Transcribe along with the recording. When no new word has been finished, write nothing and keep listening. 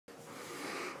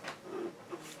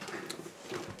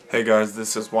Hey guys,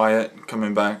 this is Wyatt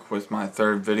coming back with my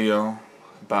third video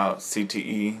about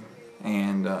CTE,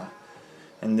 and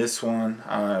in this one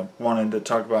I wanted to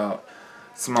talk about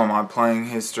some of my playing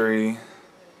history,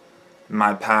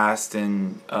 my past,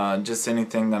 and just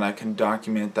anything that I can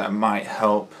document that might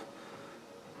help,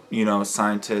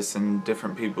 scientists and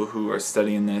different people who are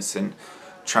studying this and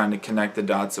trying to connect the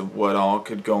dots of what all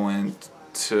could go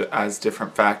into as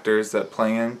different factors that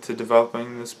play into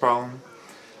developing this problem.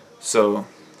 So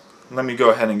let me go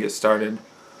ahead and get started.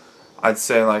 I'd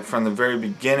say, like, from the very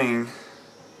beginning,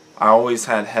 I always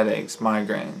had headaches,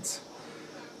 migraines,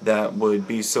 that would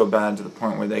be so bad to the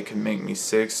point where they could make me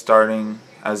sick, starting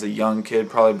as a young kid,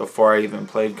 probably before I even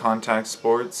played contact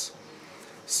sports,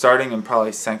 starting in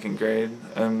probably second grade,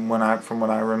 and from what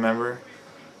I remember.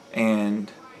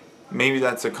 And maybe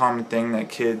that's a common thing that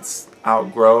kids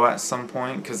outgrow at some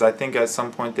point, because I think at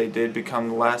some point they did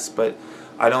become less, but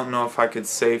I don't know if I could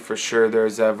say for sure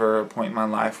there's ever a point in my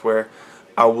life where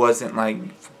I wasn't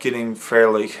like getting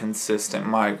fairly consistent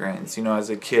migraines.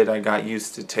 As a kid I got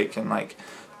used to taking like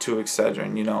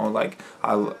 2-Excedrin, like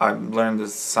I learned the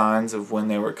signs of when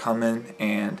they were coming,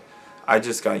 and I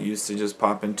just got used to just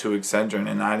popping 2-Excedrin,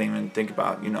 and I didn't even think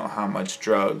about, how much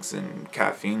drugs and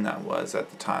caffeine that was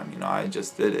at the time. I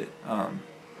just did it.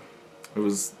 It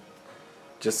was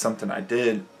just something I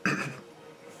did.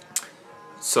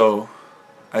 So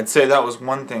I'd say that was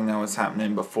one thing that was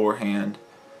happening beforehand.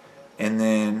 And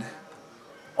then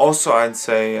also I'd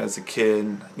say as a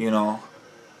kid,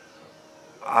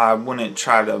 I wouldn't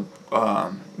try to,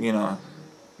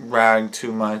 rag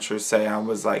too much or say I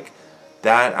was like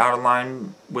that out of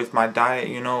line with my diet,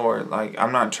 or like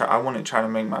I wouldn't try to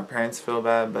make my parents feel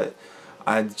bad, but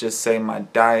I'd just say my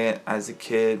diet as a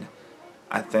kid,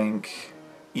 I think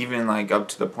even like up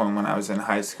to the point when I was in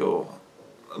high school,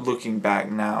 looking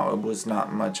back now, it was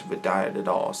not much of a diet at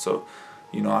all. So,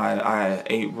 I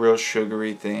ate real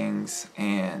sugary things,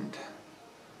 and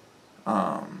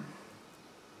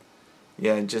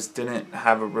just didn't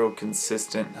have a real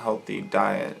consistent healthy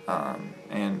diet,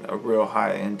 and a real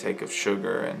high intake of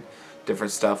sugar and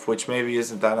different stuff, which maybe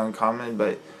isn't that uncommon,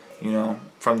 but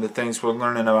from the things we're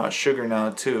learning about sugar now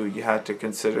too, you have to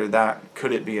consider that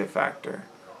could it be a factor.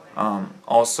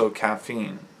 Also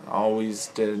caffeine. I always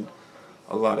did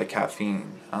a lot of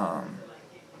caffeine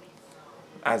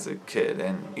as a kid,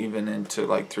 and even into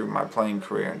like through my playing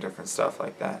career and different stuff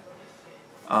like that.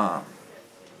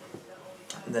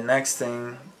 The next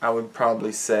thing I would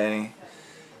probably say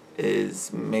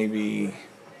is maybe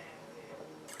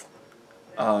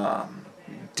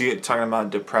talking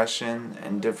about depression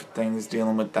and different things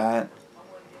dealing with that.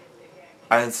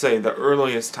 I'd say the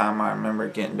earliest time I remember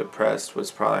getting depressed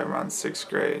was probably around 6th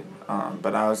grade.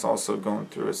 But I was also going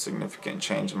through a significant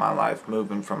change in my life,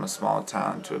 moving from a small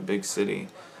town to a big city.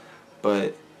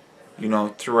 But,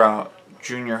 throughout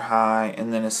junior high,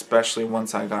 and then especially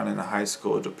once I got into high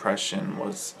school, depression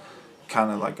was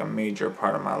kind of like a major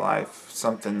part of my life.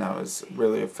 Something that was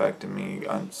really affecting me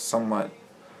somewhat,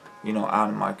 out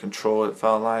of my control, it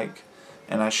felt like.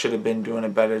 And I should have been doing a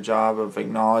better job of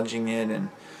acknowledging it and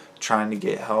trying to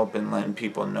get help and letting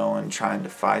people know and trying to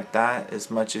fight that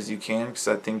as much as you can, because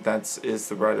I think is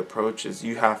the right approach. Is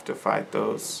you have to fight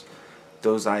those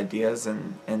ideas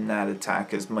and that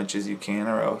attack as much as you can,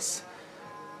 or else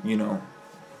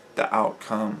the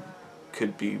outcome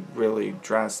could be really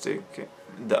drastic,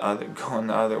 going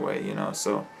the other way.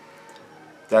 So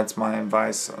that's my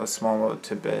advice, a small little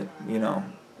tidbit,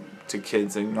 to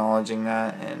kids, acknowledging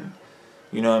that. And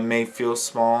it may feel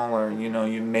small, or,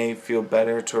 you may feel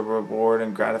better to reward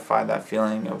and gratify that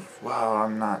feeling of, wow,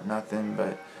 I'm not nothing,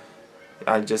 but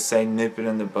I just say nip it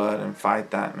in the bud and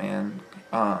fight that, man.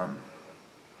 But,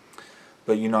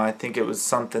 I think it was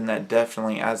something that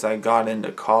definitely, as I got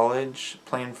into college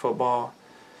playing football,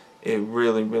 it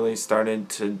really, really started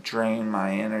to drain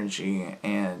my energy,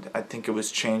 and I think it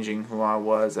was changing who I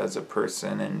was as a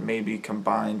person, and maybe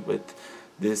combined with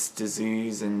this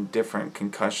disease and different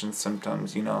concussion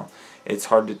symptoms, it's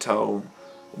hard to tell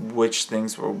which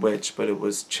things were which, but it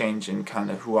was changing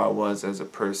kind of who I was as a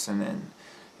person,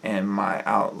 and my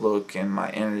outlook and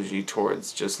my energy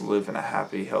towards just living a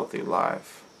happy, healthy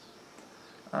life.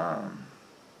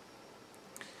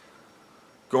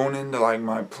 Going into like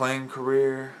my playing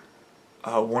career,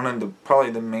 one of probably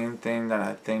the main thing that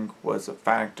I think was a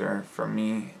factor for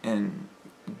me in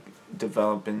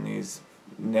developing these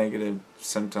negative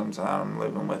symptoms that I'm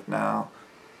living with now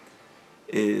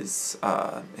is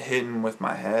hitting with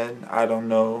my head. I don't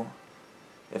know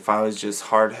if I was just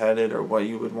hard-headed or what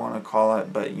you would want to call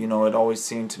it, but it always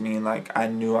seemed to me like I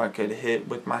knew I could hit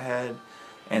with my head,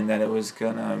 and that it was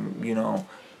gonna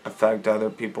affect other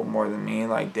people more than me.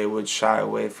 Like, they would shy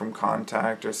away from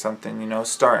contact or something, you know,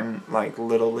 starting like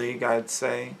Little League, I'd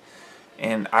say.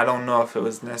 And I don't know if it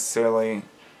was necessarily,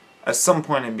 at some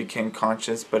point it became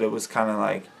conscious, but it was kind of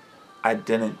like, I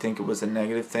didn't think it was a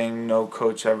negative thing. No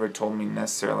coach ever told me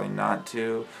necessarily not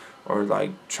to, or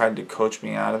like tried to coach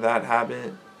me out of that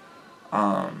habit.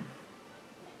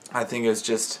 I think it's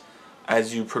just,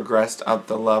 as you progressed up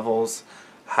the levels,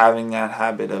 having that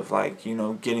habit of, like, you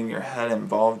know, getting your head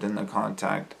involved in the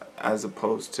contact as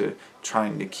opposed to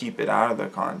trying to keep it out of the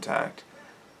contact,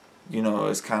 you know,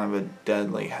 is kind of a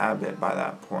deadly habit by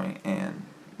that point. And,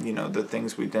 you know, the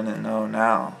things we didn't know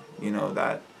now, you know,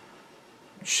 that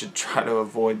you should try to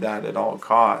avoid that at all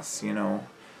costs, you know,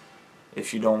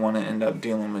 if you don't want to end up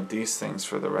dealing with these things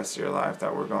for the rest of your life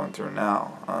that we're going through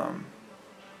now.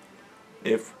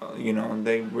 If, you know,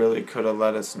 they really could have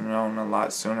let us know a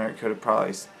lot sooner, it could have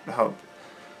probably helped,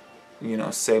 you know,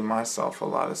 save myself a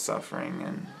lot of suffering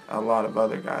and a lot of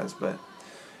other guys. But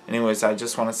anyways, I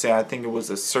just want to say, I think it was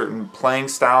a certain playing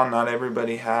style not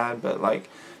everybody had, but, like,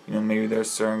 you know, maybe there's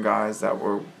certain guys that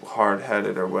were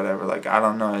hard-headed or whatever. Like, I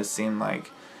don't know, it seemed like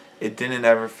it didn't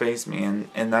ever faze me.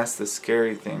 And that's the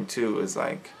scary thing too, is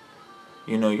like,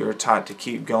 you know, you're taught to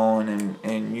keep going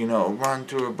and you know, run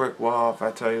through a brick wall if I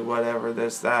tell you whatever,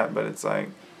 this, that. But it's like,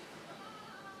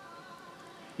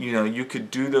 you know, you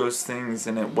could do those things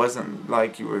and it wasn't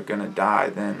like you were going to die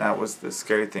then. That was the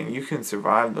scary thing. You can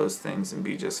survive those things and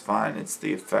be just fine. It's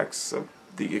the effects of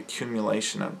the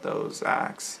accumulation of those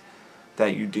acts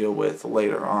that you deal with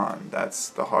later on. That's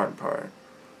the hard part.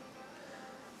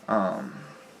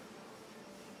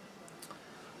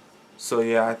 So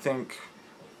yeah, I think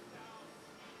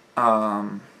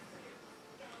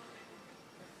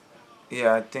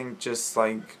yeah, I think just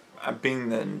like being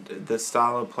the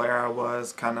style of player I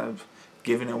was, kind of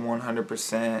giving it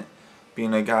 100%,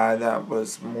 being a guy that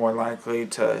was more likely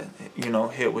to, you know,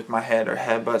 hit with my head or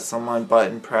headbutt someone,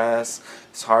 button press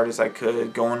as hard as I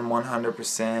could, going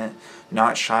 100%,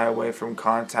 not shy away from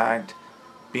contact,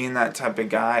 being that type of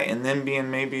guy, and then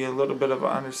being maybe a little bit of an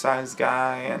undersized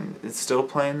guy and it's still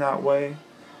playing that way.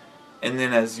 And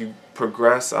then as you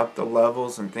progress up the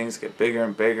levels and things get bigger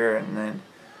and bigger, and then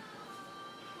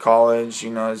college,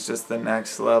 you know, is just the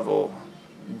next level.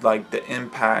 Like, the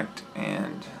impact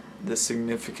and the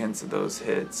significance of those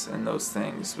hits and those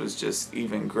things was just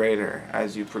even greater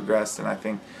as you progressed. And I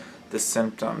think the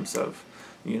symptoms of,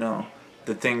 you know,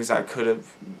 the things I could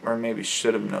have or maybe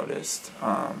should have noticed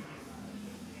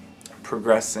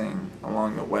progressing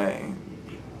along the way,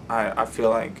 I feel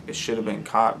like it should have been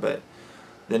caught. But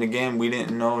then again, we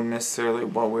didn't know necessarily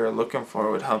what we were looking for.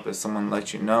 It would help if someone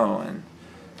let you know and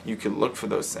you could look for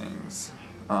those things.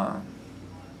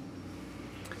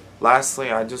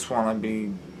 Lastly, I just want to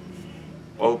be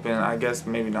open. I guess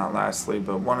maybe not lastly,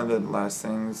 but one of the last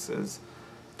things is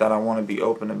that I want to be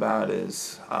open about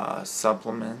is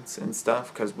supplements and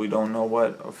stuff, because we don't know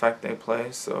what effect they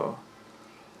play. So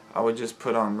I would just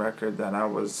put on record that I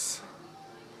was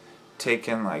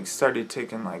started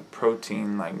taking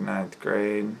protein ninth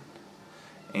grade,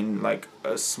 in like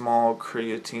a small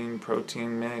creatine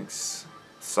protein mix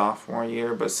sophomore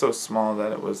year, but so small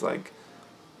that it was like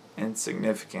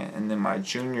insignificant. And then my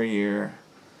junior year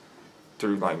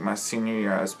through like my senior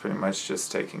year, I was pretty much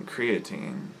just taking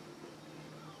creatine.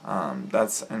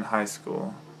 That's in high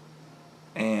school.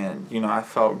 And, you know, I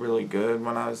felt really good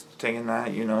when I was taking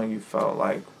that. You know, you felt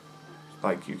like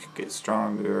you could get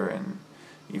stronger, and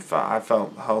I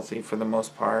felt healthy for the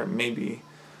most part. Maybe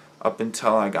up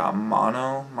until I got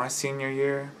mono my senior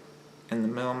year, in the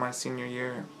middle of my senior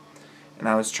year. And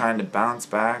I was trying to bounce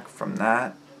back from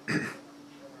that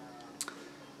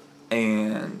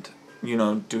and, you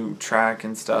know, do track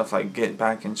and stuff, like get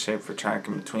back in shape for track.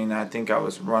 In between that, I think I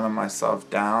was running myself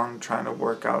down, trying to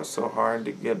work out so hard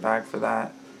to get back for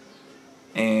that.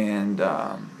 And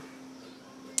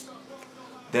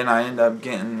then I ended up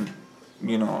getting,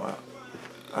 you know,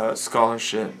 a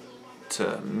scholarship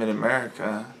to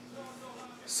Mid-America.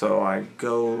 So I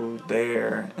go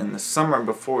there. In the summer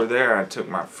before there, I took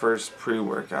my first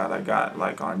pre-workout. I got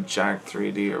like on Jack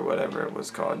 3D or whatever it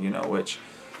was called, you know, which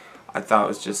I thought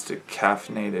was just a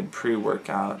caffeinated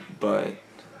pre-workout. But,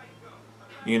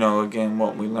 you know, again,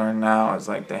 what we learn now is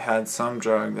like they had some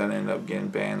drug that ended up getting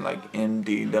banned, like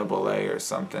MDAA or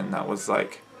something, that was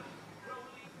like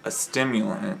a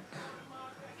stimulant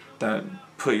that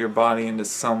put your body into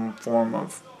some form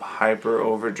of hyper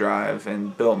overdrive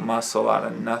and built muscle out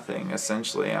of nothing,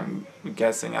 essentially. I'm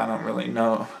guessing. I don't really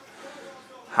know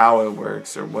how it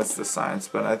works or what's the science,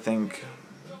 but I think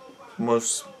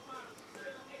most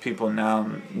people now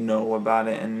know about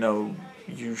it and know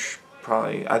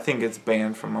probably, I think it's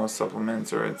banned from most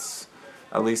supplements, or it's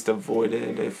at least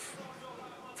avoided, if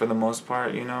for the most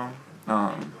part, you know.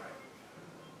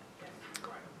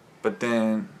 But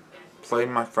then played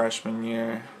my freshman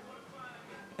year,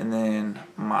 and then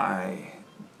my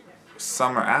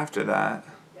summer after that,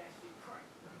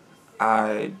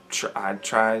 I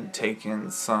tried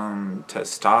taking some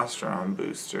testosterone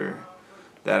booster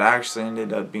that actually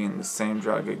ended up being the same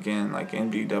drug again, like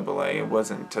MDAA. It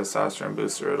wasn't testosterone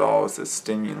booster at all. It's a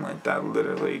stimulant that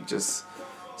literally just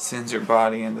sends your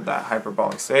body into that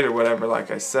hyperbolic state or whatever,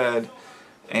 like I said.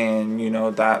 And, you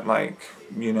know, that, like,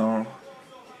 you know,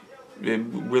 it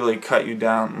really cut you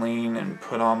down lean and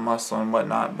put on muscle and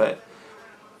whatnot. But,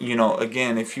 you know,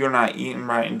 again, if you're not eating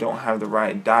right and don't have the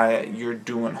right diet, you're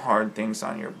doing hard things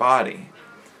on your body.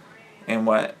 And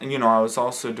what, you know, I was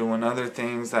also doing other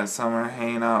things that summer,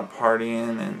 hanging out,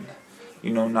 partying, and,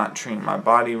 you know, not treating my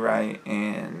body right.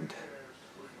 And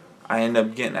I ended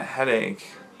up getting a headache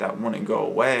that wouldn't go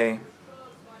away.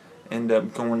 Ended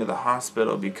up going to the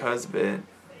hospital because of it.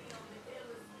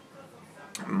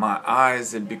 My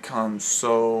eyes had become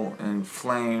so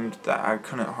inflamed that I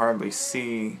couldn't hardly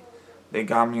see. They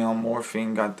got me on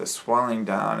morphine, got the swelling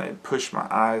down. It pushed my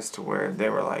eyes to where they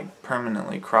were like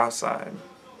permanently cross-eyed.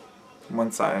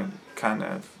 Once I kind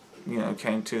of, you know,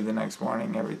 came to the next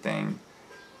morning, everything,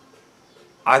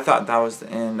 I thought that was the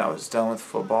end. I was done with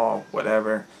football,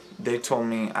 whatever. They told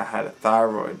me I had a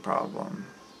thyroid problem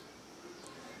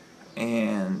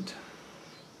and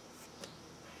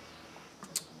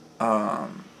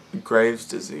Graves'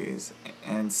 disease,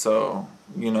 and so,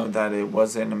 you know, that it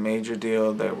wasn't a major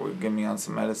deal. They would give me on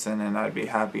some medicine and I'd be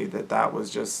happy that that was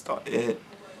just it,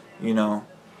 you know.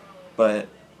 But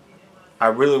I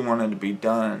really wanted to be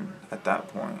done at that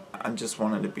point. I just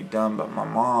wanted to be done. But my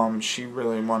mom, she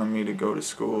really wanted me to go to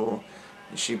school.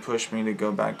 She pushed me to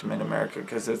go back to Mid-America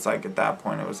because it's like at that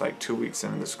point it was like 2 weeks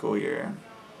into the school year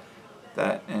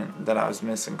that I was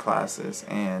missing classes.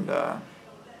 And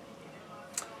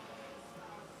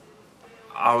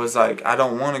I was like, I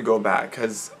don't want to go back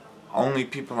because only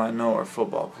people I know are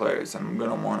football players. I'm going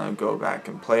to want to go back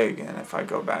and play again if I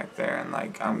go back there. And,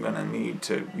 like, I'm going to need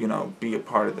to, you know, be a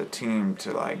part of the team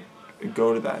to, like,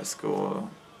 go to that school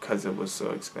because it was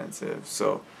so expensive.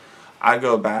 So I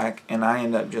go back and I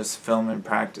end up just filming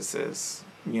practices,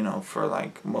 you know, for,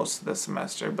 like, most of the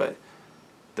semester. But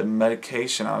the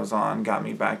medication I was on got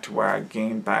me back to where I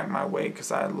gained back my weight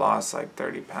because I had lost like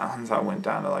 30 pounds. I went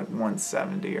down to like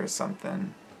 170 or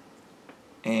something.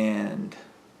 And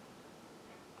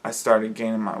I started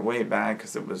gaining my weight back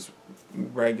because it was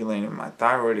regulating my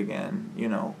thyroid again, you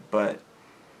know. But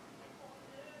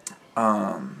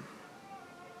I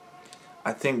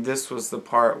think this was the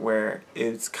part where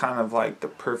it's kind of like the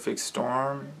perfect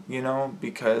storm, you know,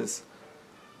 because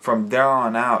from there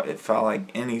on out, it felt like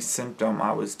any symptom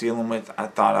I was dealing with, I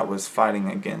thought I was fighting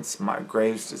against my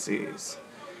Graves' disease.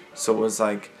 So it was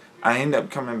like, I ended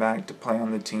up coming back to play on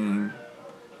the team,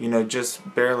 you know,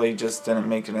 just barely just didn't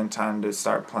make it in time to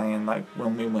start playing, like,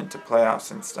 when we went to playoffs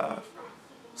and stuff.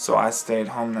 So I stayed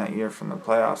home that year from the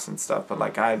playoffs and stuff, but,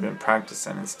 like, I had been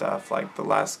practicing and stuff, like, the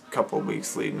last couple of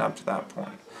weeks leading up to that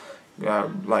point.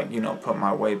 Like, you know, put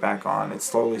my weight back on. It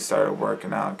slowly started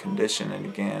working out, conditioning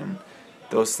again,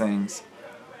 those things.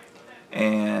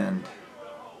 And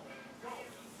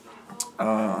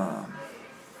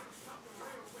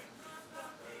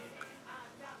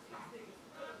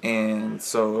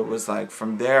so it was like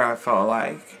from there I felt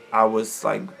like I was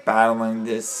like battling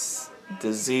this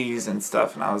disease and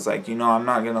stuff, and I was like, you know, I'm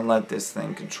not gonna let this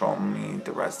thing control me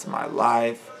the rest of my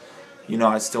life. You know,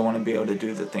 I still want to be able to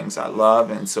do the things I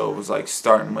love. And so it was like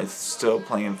starting with still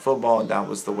playing football. That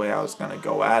was the way I was gonna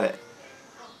go at it,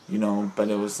 you know. But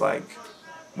it was like,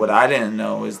 what I didn't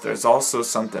know is there's also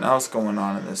something else going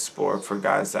on in this sport for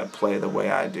guys that play the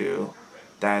way I do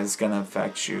that is going to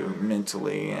affect you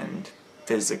mentally and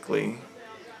physically.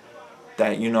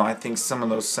 That, you know, I think some of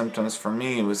those symptoms for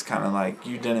me was kind of like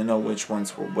you didn't know which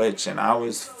ones were which, and I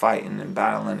was fighting and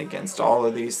battling against all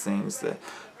of these things,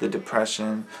 the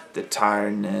depression, the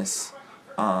tiredness,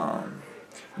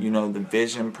 you know, the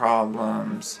vision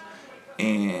problems,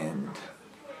 and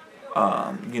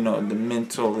you know,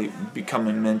 the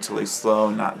becoming mentally slow,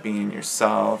 not being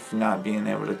yourself, not being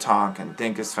able to talk and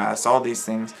think as fast, all these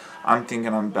things. I'm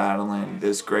thinking I'm battling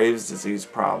this Graves' disease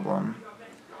problem.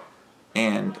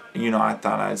 And, you know, I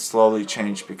thought I'd slowly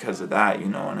change because of that, you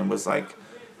know, and it was like,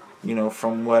 you know,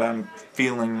 from what I'm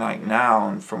feeling like now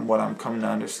and from what I'm coming to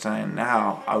understand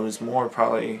now, I was more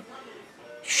probably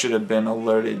should have been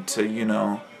alerted to, you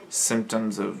know,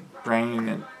 symptoms of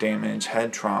brain damage,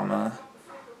 head trauma,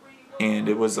 and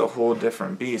it was a whole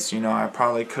different beast. I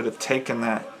probably could have taken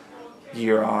that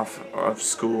year off of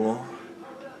school,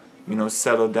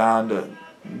 settled down to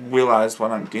realize what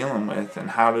I'm dealing with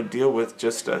and how to deal with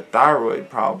just a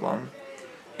thyroid problem,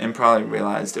 and probably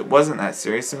realized it wasn't that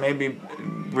serious, and maybe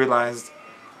realized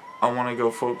I want to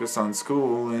go focus on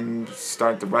school and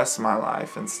start the rest of my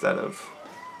life instead of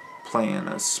playing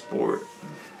a sport,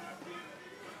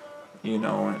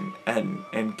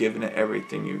 and giving it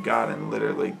everything you got and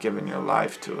literally giving your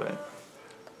life to it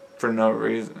for no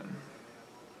reason.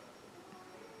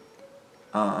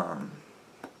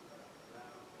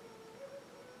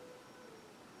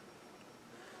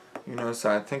 So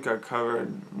I think I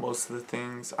covered most of the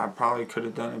things. I probably could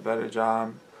have done a better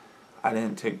job. I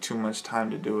didn't take too much time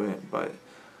to do it, but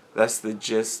that's the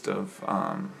gist of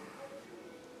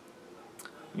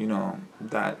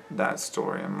that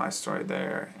story and my story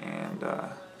there. And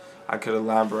I could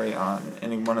elaborate on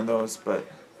any one of those, but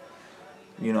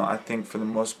I think for the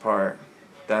most part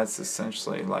that's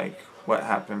essentially like what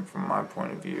happened from my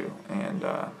point of view. And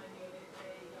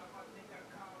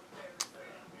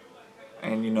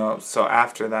so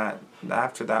after that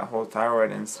whole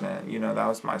thyroid incident, that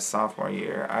was my sophomore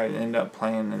year. I ended up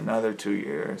playing another 2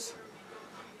 years.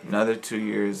 Another 2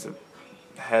 years of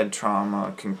head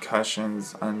trauma,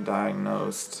 concussions,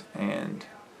 undiagnosed, and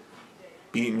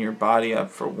beating your body up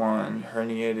for one,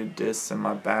 herniated discs in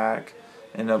my back,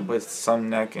 ended up with some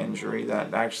neck injury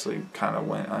that actually kind of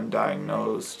went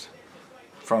undiagnosed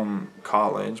from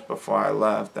college before I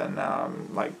left, and now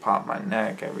I'm like pop my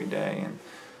neck every day. And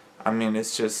I mean,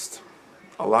 it's just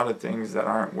a lot of things that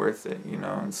aren't worth it,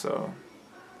 and so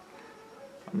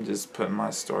I'm just putting my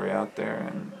story out there,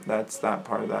 and that's that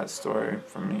part of that story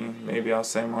for me. Maybe I'll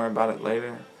say more about it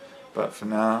later, but for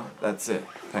now, that's it.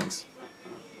 Thanks.